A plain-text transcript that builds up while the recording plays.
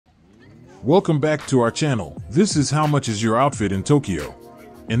Welcome back to our channel. This is how much is your outfit in Tokyo.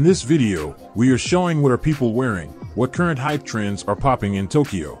 In this video, we are showing what are people wearing, what current hype trends are popping in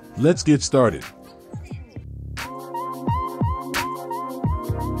Tokyo. Let's get started.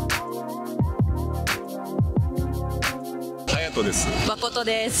 です。誠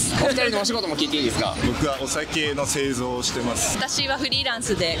です。お二人のお仕事も聞いていいですか？僕はお酒の製造をしてます。私はフリーラン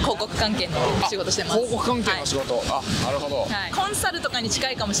スで広告関係の仕事してます。広告関係の仕事、はい、あ、なるほど、はい。コンサルとかに近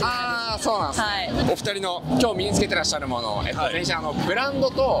いかもしれない。ああ、そうなんです、ね。はい。お二人の今日身につけてらっしゃるもの、先生ブラン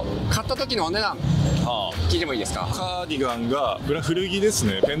ドと買った時のお値段。聞いてもいいですか？カーディガンが古着です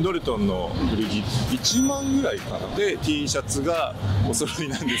ね。ペンドルトンの古着1万ぐらいかな。で T シャツがお揃い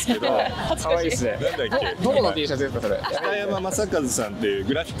なんですけど可愛いですね。なんだっけ？どこの T シャツですかそれ？北山正和さんっていう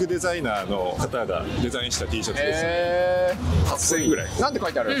グラフィックデザイナーの方がデザインした T シャツですね。8000円ぐらい。なんて書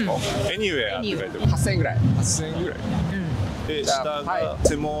いてあるんですか？Anywhere って書いてある。8000円ぐらい。8000円ぐらい。で下が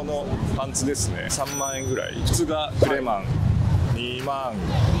専門のパンツですね。3万円ぐらい。靴がクレマン2万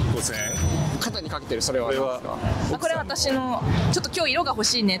5000円。肩にかけてるそれは何ですか？これ私のちょっと今日色が欲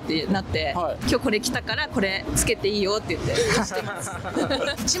しいねってなって、はい、今日これ着たからこれつけていいよって言って貸してます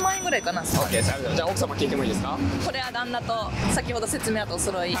1万円ぐらいかな。じゃあ奥様聞いてもいいですか？これは旦那と先ほど説明あとお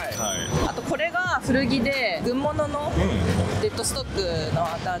揃い、はい、あとこれが古着で軍物のデッドストックの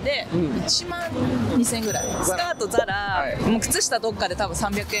旗で1万2000円ぐらい。スカートザラ、はい、もう靴下どっかで多分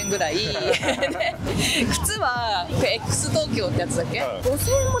300円ぐらいで靴は X 東京ってやつだっけ、はい、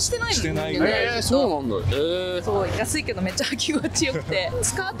5000円もしてないんだよね。そうなんだ。そう安いけどめっちゃ履き心地よくて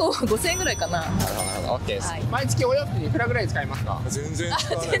スカート5000円ぐらいかな。なるほど、オッケーです。毎月お洋服にいくらぐらい使いますか？全然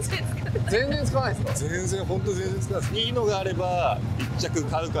使わない。全然使わないですか？全然本当全然使わない。いいのがあれば一着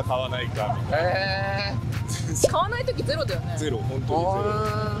買うか買わないかみたいな。買わない時ゼロだよね。ゼロ、本当にゼ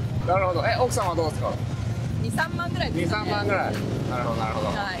ロ。なるほど。奥さんはどうですか？2、3万ぐらいですかね。2、3万ぐらい。なるほどなるほど、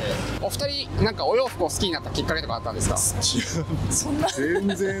はい、お二人なんかお洋服を好きになったきっかけとかあったんですか？そんな全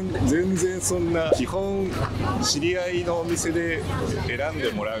然そんな基本知り合いのお店で選んで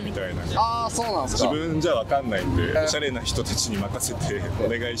もらうみたいな。ああ、そうなんですか。自分じゃ分かんないんで、おしゃれな人たちに任せてお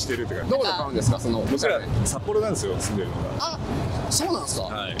願いしてるって感じ。どこで買うんですか？その僕ら札幌なんですよ、住んでるのが。あ、そうなんですか、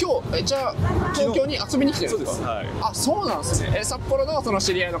はい、今日じゃあ東京に遊びに来てるんですか？そうです、はい。あ、そうなんですね。札幌のその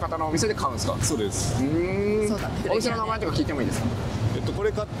知り合いの方のお店で買うんですか？そうです。お店の名前とか聞いてもいいですか？こ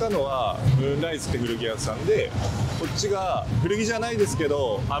れ買ったのはムーンライズって古着屋さんで、こっちが古着じゃないですけ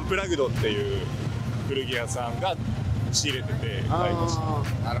どアンプラグドっていう古着屋さんが仕入れてて買いました。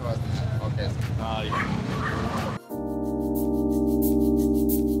なるほど、OK です。はい。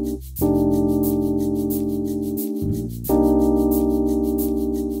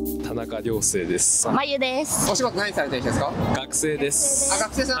田中良生です。まゆです。お仕事何されてるんですか？学生です。あ、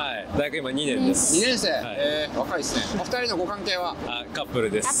学生さん。はい。大学今2年です。2年生。はい、若いですね。お二人のご関係は？カップ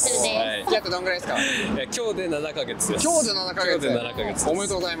ルです。カップルです。はい。付き合ってどんぐらいですか？今日で7ヶ月です。今日で7ヶ月。今日で7ヶ月。おめで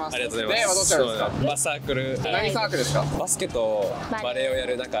とうございます。ありがとうございます。ではどちらですか？バスサークル。何サークルですか？バスケとバレーをや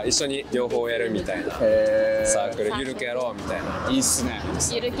る、なんか一緒に両方やるみたいなサークル。ゆるくやろうみたいな。いいっすね。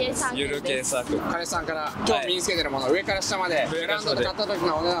ゆる系サークル。ゆる系サークル。彼氏さんから今日身につけてるもの、上から下までブランドで買った時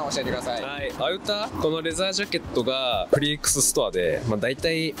のお値段を教えてください。はい。アウター、このレザージャケットがフリークスストアで、だいた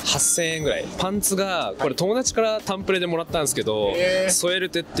い8000円ぐらい。パンツがこれ友達からタンプレでもらったんですけど、ソエル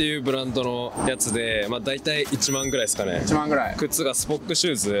テっていうブランドのやつで、だいたい1万ぐらいですかね。1万ぐらい。靴がスポックシ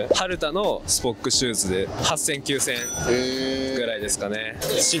ューズ、春田のスポックシューズで8000、9000ぐらいですかね。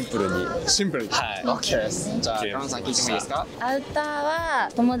シンプルに。はい。 OK です。じゃあカナさん聞いてもいいですか？アウター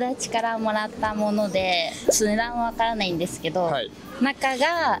は友達からもらったもので値段はわからないんですけど、はい、中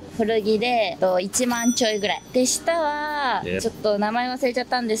が古着で1万ちょいぐらいで、下はちょっと名前忘れちゃっ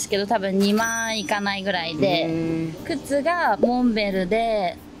たんですけど多分2万いかないぐらいで、靴がモンベル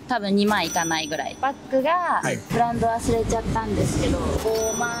で多分2万いかないぐらい、バッグがブランド忘れちゃったんですけど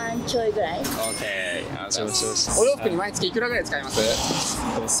5万ちょいぐらい。 OK。お洋服に毎月いくらぐらい使います？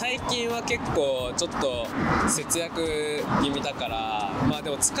最近は結構ちょっと節約気味だから、で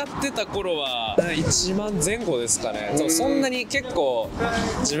も使ってた頃は1万前後ですかね。そんなに結構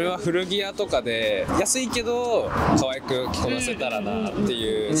自分は古着屋とかで安いけど可愛く着こなせたらなって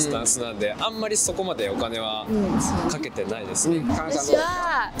いうスタンスなんで、あんまりそこまでお金はかけてないですね。私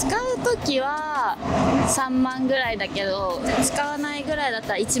は使う時は3万ぐらいだけど、使わないぐらいだっ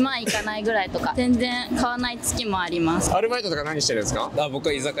たら1万いかないぐらいとか、全然買わない月もあります。アルバイトとか何してるんですか？僕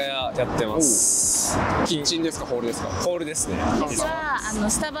は居酒屋やってます。キッチンですか？ホールですか？ホールですね。私は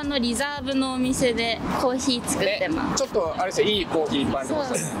スタバのリザーブのお店でコーヒー作ってます。ちょっとあれですよ、いいコーヒーいっぱいあり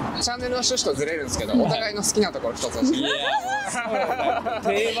ます。チャンネルの趣旨とずれるんですけど、お互いの好きなところ一つ教えて。いや、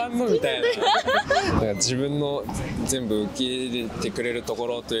定番のみたいな。なんか自分の全部受け入れてくれるとこ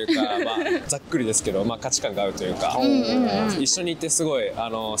ろというか、まあ、ざっくりですけど、まあ、価値観が合うというか、一緒にいてすごい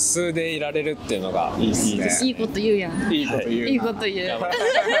素でいられるっていうのがいいです。いいこと言うやん。いいこと言う。いいこと言う。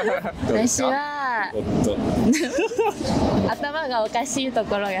私は頭がおかしいと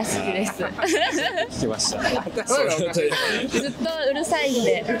ころが好きです。聞きました。ずっとうるさいん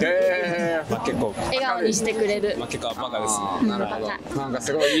で。まあ結構笑顔にしてくれる。まあ結構バカですね。なるほど。なんか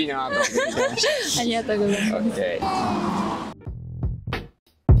すごいいいなと思って見てました。ありがとうございます。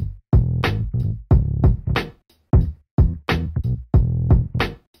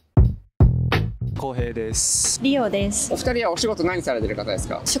浩平です。リオです。お二人はお仕事何されてる方です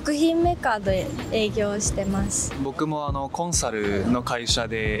か？食品メーカーで営業してます。僕もコンサルの会社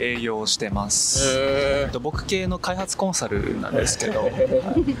で営業してます。僕系の開発コンサルなんですけど。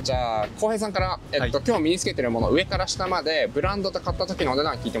じゃあ浩平さんから、今日身につけてるもの上から下までブランドと買った時のお値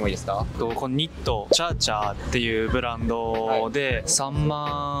段聞いてもいいですか？このニットチャーチャーっていうブランドで3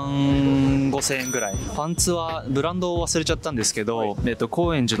万5,000円ぐらい。パンツはブランドを忘れちゃったんですけど、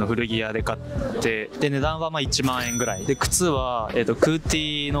高円寺の古着屋で買ってで値段はまあ1万円ぐらいで、靴は、クーテ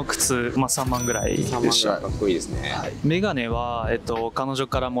ィーの靴、まあ、3万ぐらいでした。3万ぐらいかっこいいですね。メガネは、彼女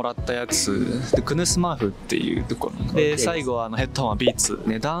からもらったやつでクヌスマーフっていうところで、最後はヘッドホンはビーツ、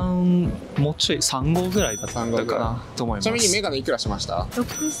値段もうちょい3号ぐらいだったかなと思います。ちなみにメガネいくらしました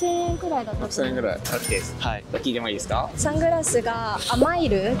6000円くらいだったと思？6000円ぐらい。OK です。はい。聞いてもいいですか？サングラスがアマイ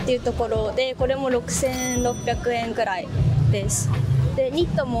ルっていうところで、これも6600円くらいです。でニ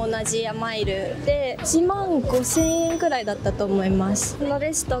ットも同じアマイルで1万5000円くらいだったと思います。この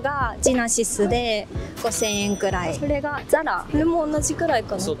ベストがジナシスで5000円くらい、これがザラ、これも同じくらい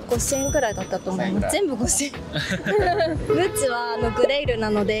かな、5000円くらいだったと思います。全部5000円ブーツはグレイルな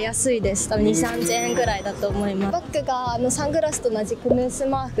ので安いです。多分 2,3000 円くらいだと思います。バッグがサングラスと同じクヌース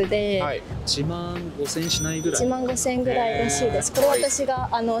マークで、1万5,000円しないぐらい。1万5,000円ぐらいらしいです。これ私が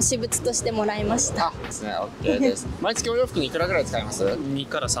私物としてもらいました。ですね。 OK です。毎月お洋服にいくらぐらい使います？2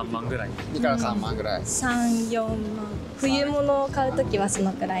から3万ぐらい。2から3万ぐらい。3、4万。冬物を買うときはそ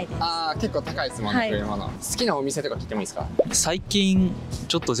のくらいです。ああ、結構高いですもんね、冬物。好きなお店とか聞いてもいいですか？最近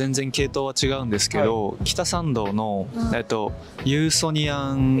ちょっと全然系統は違うんですけど、北参道のユーソニ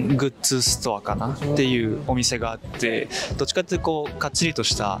アングッズストアかなっていうお店があって、どっちかっていうとかっちりと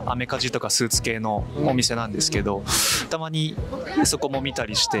したアメカジとかスーツ系のお店なんですけど、たまにそこも見た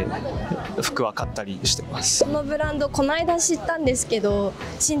りして服は買ったりしてます。このブランドこの間知ったんですけど、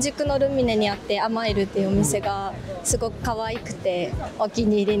新宿のルミネにあってアマイルっていうお店がすごく可愛くてお気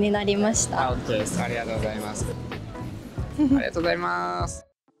に入りになりました。OK です。ありがとうございますありがとうございます。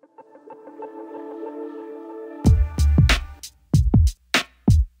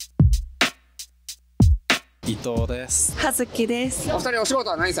伊藤です。Hazukiです。お二人お仕事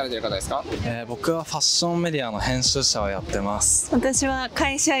は何されてる方ですか？僕はファッションメディアの編集者をやってます。私は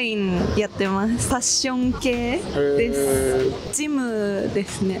会社員やってます。ファッション系です。ジムで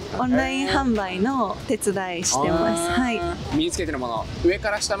すね。オンライン販売の手伝いしてます。はい。身につけてるもの上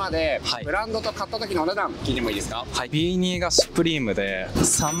から下まで、ブランドと買った時のお値段聞いてもいいですか？はい。B2 がシュプリームで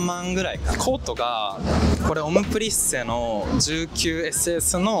3万ぐらいか。コートがこれオムプリッセの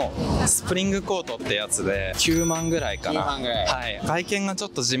 19SS のスプリングコートってやつで9万ぐらいかな。9万ぐらい。はい。外見がちょっ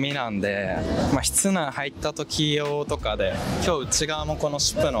と地味なんで、室内入った時用とかで、今日内側もこの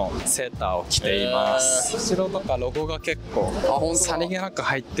シュプのセーターを着ています。後ろとかロゴが結構さりげなく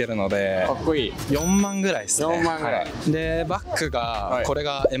入ってるので、かっこいい。4万ぐらいですね。4万ぐらい。でバッグが、これ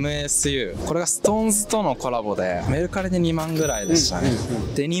が MSU、これがストーンズとのコラボでメルカリで2万ぐらいでしたね。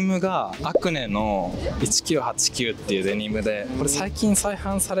デニムがアクネの1989っていうデニムで、これ最近再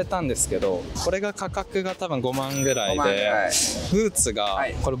販されたんですけど、これが価格が多分5万ぐらいで、ブーツが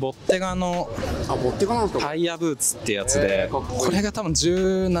これボッテガのタイヤブーツってやつで、これが多分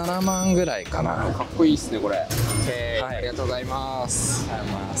17万ぐらいかな。かっこいいですねこれ。ありがとうございます。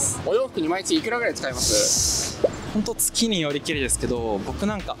お洋服に毎月いくらぐらい使います？本当月によりきりですけど、僕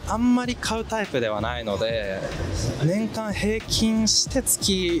なんかあんまり買うタイプではないので、年間平均して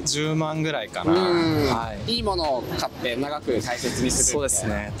月10万ぐらいかな。はい、いいものを買って長く大切にする。そうです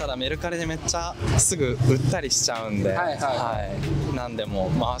ね。ただメルカリでめっちゃすぐ売ったりしちゃうんで、なんでも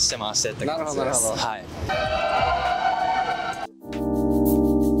回してって感じです。はい。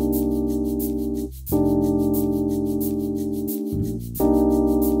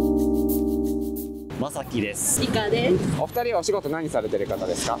まさ Masaki です。リカです。お二人はお仕事何されてる方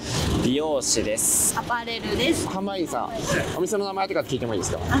ですか？美容師です。アパレルです。販売員さん、お店の名前とか聞いてもいいで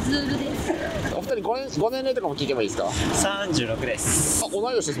すか？アズールです。お二人ご年齢とかも聞いてもいいですか？36です。あ、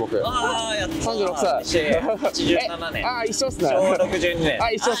同い年です僕。ああ、やった。36歳。87年。ああ、一緒っすね。昭和62年。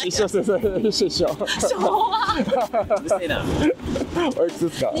あ、一緒っす。一緒。昭和。うるせえな。おいくつ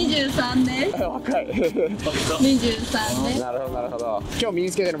ですか？23です。若い。23です。なるほどなるほど。今日身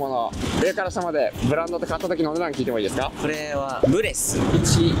につけてるもの、上から下までブランドで買った時のお値段聞いてもいいですか？これはブレス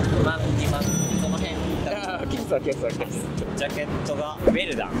1万2万その辺。ケース。ジャケットがウェ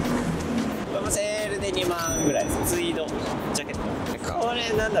ルダン。これもセールで2万ぐらいです。ツイードジャケット。こ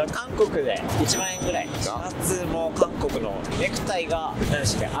れなんだろう、韓国で1万円ぐらい。シャツも韓国の。ネクタイが何で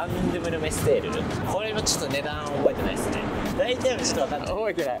したっけ、アンドゥムルメステール。これもちょっと値段覚えてないですね。大体もちょっと分かんない。覚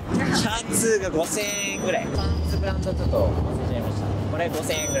えてない。シャツが5000円ぐらい。パンツブランドちょっと忘れちゃいました。これ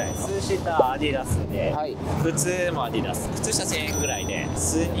5000円ぐらい。ツーシーターアディダスで、はい、靴もアディダス。靴下1000円ぐらいで、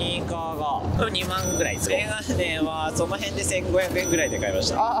スニーカーが2万ぐらい。メガネはその辺で1500円ぐらいで買いまし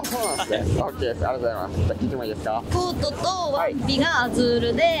た。ああ、そうなんですね。オッケーです。ありがとうございます。じゃあ聞いてもいいですか？コートとワンピがアズー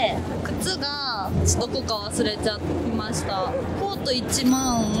ルで、靴がどこか忘れちゃいました。コート1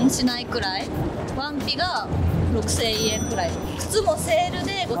万しないくらい、ワンピが6000円くらい、靴もセール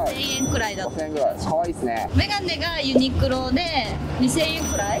で5000円くらいだった。5000円ぐらい。可愛いですね。メガネがユニクロで2000円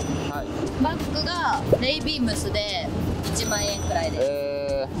くらい、はい、バッグがレイビームスで1万円くらいで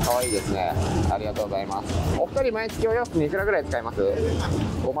す。可愛いですね。ありがとうございます。お二人毎月お洋服にいくらぐらい使います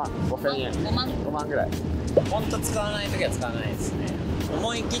？5万、5000円。5万ぐらい。本当使わない時は使わないですね。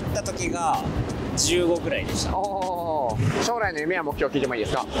思い切った時が15ぐらいでした。おー、将来の夢や目標聞いてもいいで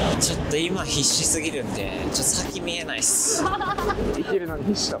すか？ちょっと今必死すぎるんで、ちょっと先見えないっす。生きるのに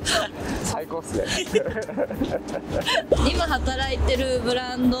必死だ。最高っすね。今働いてるブ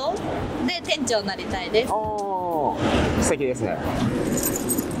ランドで店長になりたいです。おー、素敵ですね。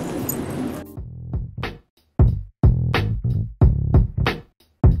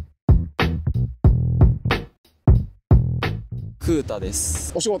フータで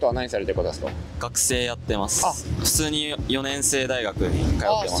す。お仕事は何されてる方ですか？学生やってます。普通に4年生大学に通って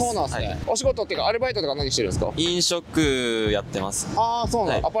ます。そうなんですね。はい、お仕事っていうかアルバイトとか何してるんですか？飲食やってます。ああ、そう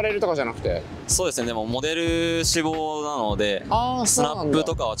なん、はい、アパレルとかじゃなくて。そうですね。でもモデル志望なので、スナップ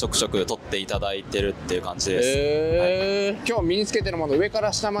とかはちょくちょく取っていただいてるっていう感じです。今日身につけてるもの上か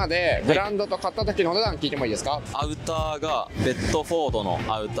ら下までブランドと買った時のお値段聞いてもいいですか？アウターがベッドフォードの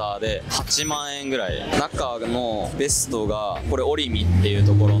アウターで8万円ぐらい。中のベストがこれオリミっていう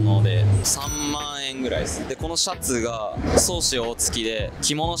ところので3万円ぐらいです。でこのシャツが総使用付きで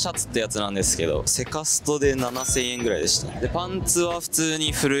着物シャツってやつなんですけど、セカストで7000円ぐらいでした。でパンツは普通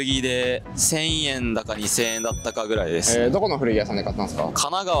に古着で1000円だか2000円だったかぐらいです。どこの古着屋さんで買ったんですか？神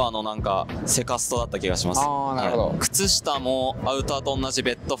奈川のなんかセカストだった気がします。ああ、なるほど。靴下もアウターと同じ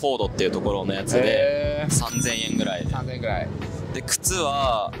ベッドフォードっていうところのやつで3000円ぐらい。3000円ぐらい。で靴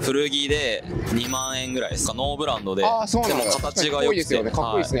は古着で2万円ぐらいですか。ノーブランドで。あ、そうなんだ。でも形が良くてか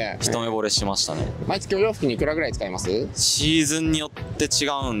っこいいですね。はい、一目惚れしましたね。毎月お洋服にいくらぐらい使います？シーズンによって違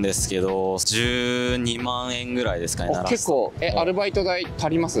うんですけど12万円ぐらいですかね。結構アルバイト代足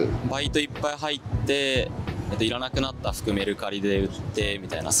ります？バイトいっぱい入っていらなくなった服メルカリで売ってみ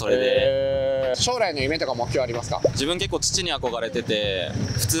たいな。それで将来の夢とか目標ありますか？自分結構父に憧れてて、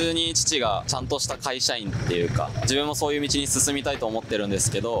普通に父がちゃんとした会社員っていうか自分もそういう道に進みたいと思ってるんで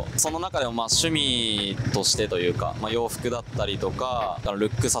すけど、その中でもまあ趣味としてというか、まあ、洋服だったりとかル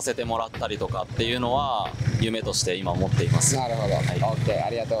ックさせてもらったりとかっていうのは夢として今持っています。なるほど、はい、OK、あ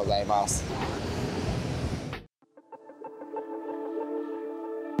りがとうございます。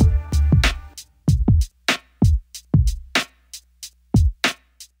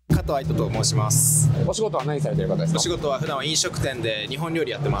加藤愛斗と申します。お仕事は何されてる方ですか？お仕事は普段は飲食店で日本料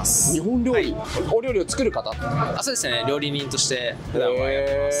理やってます。日本料理、はい、お料理を作る方？あ、そうですね。料理人として普段はやっ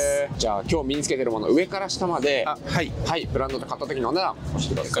てます。じゃあ今日身につけてるもの上から下まで、はい、はい、ブランドで買った時のお値段教え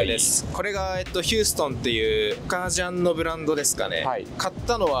てください。です。これがヒューストンっていうカージャンのブランドですかね。はい、買っ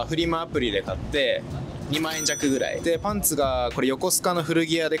たのはフリマアプリで買って。2万円弱ぐらいで、パンツがこれ横須賀の古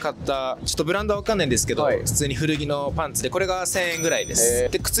着屋で買ったちょっとブランドは分かんないんですけど、はい、普通に古着のパンツでこれが1000円ぐらいです。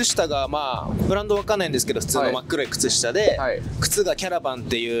で靴下がまあブランド分かんないんですけど普通の真っ黒い靴下で、はい、靴がキャラバンっ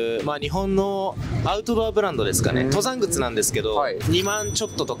ていうまあ日本のアウトドアブランドですかね。登山靴なんですけど、はい、2万ちょ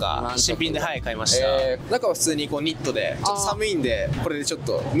っととか新品ではい買いました。中は普通にこうニットでちょっと寒いんでこれでちょっ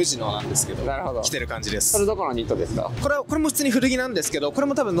と無地のなんですけど着てる感じです。それどこのニットですか？これも普通に古着なんですけど、これ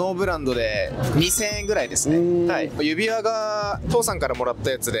も多分ノーブランドで2000円ぐらいらいですね。はい、指輪が父さんからもらった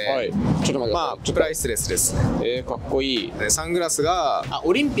やつで、はい、ちょっと待って、まあプライスレスです。かっこいい。サングラスが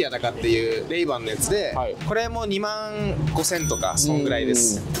オリンピアだかっていうレイバンのやつで、はい、これも2万5000とかそんぐらいで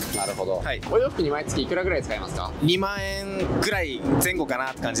す。なるほど。はい、お洋服に毎月いくらぐらい使いますか？2万円ぐらい前後か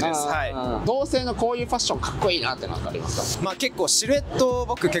なって感じです。はい、同性のこういうファッションかっこいいなってなんかありますか？まあ結構シルエットを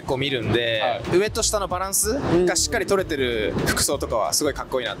僕結構見るんで、はい、上と下のバランスがしっかり取れてる服装とかはすごいかっ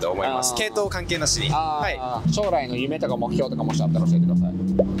こいいなって思います。系統関係なしに。はい、将来の夢とか目標とかもしあったら教えてください。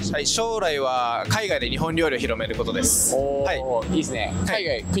はい、将来は海外で日本料理を広めることです。はい、いいですね。海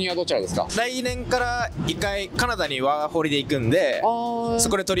外、国はどちらですか？来年から1回カナダにワーホリで行くんで、そ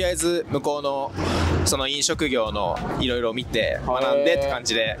こでとりあえず向こうのその飲食業のいろいろ見て学んでって感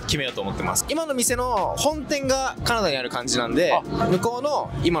じで決めようと思ってます。今の店の本店がカナダにある感じなんで、向こうの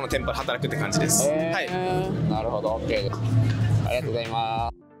今の店舗で働くって感じです。はい、なるほど、OKです。ありがとうござい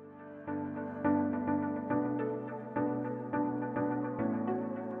ます。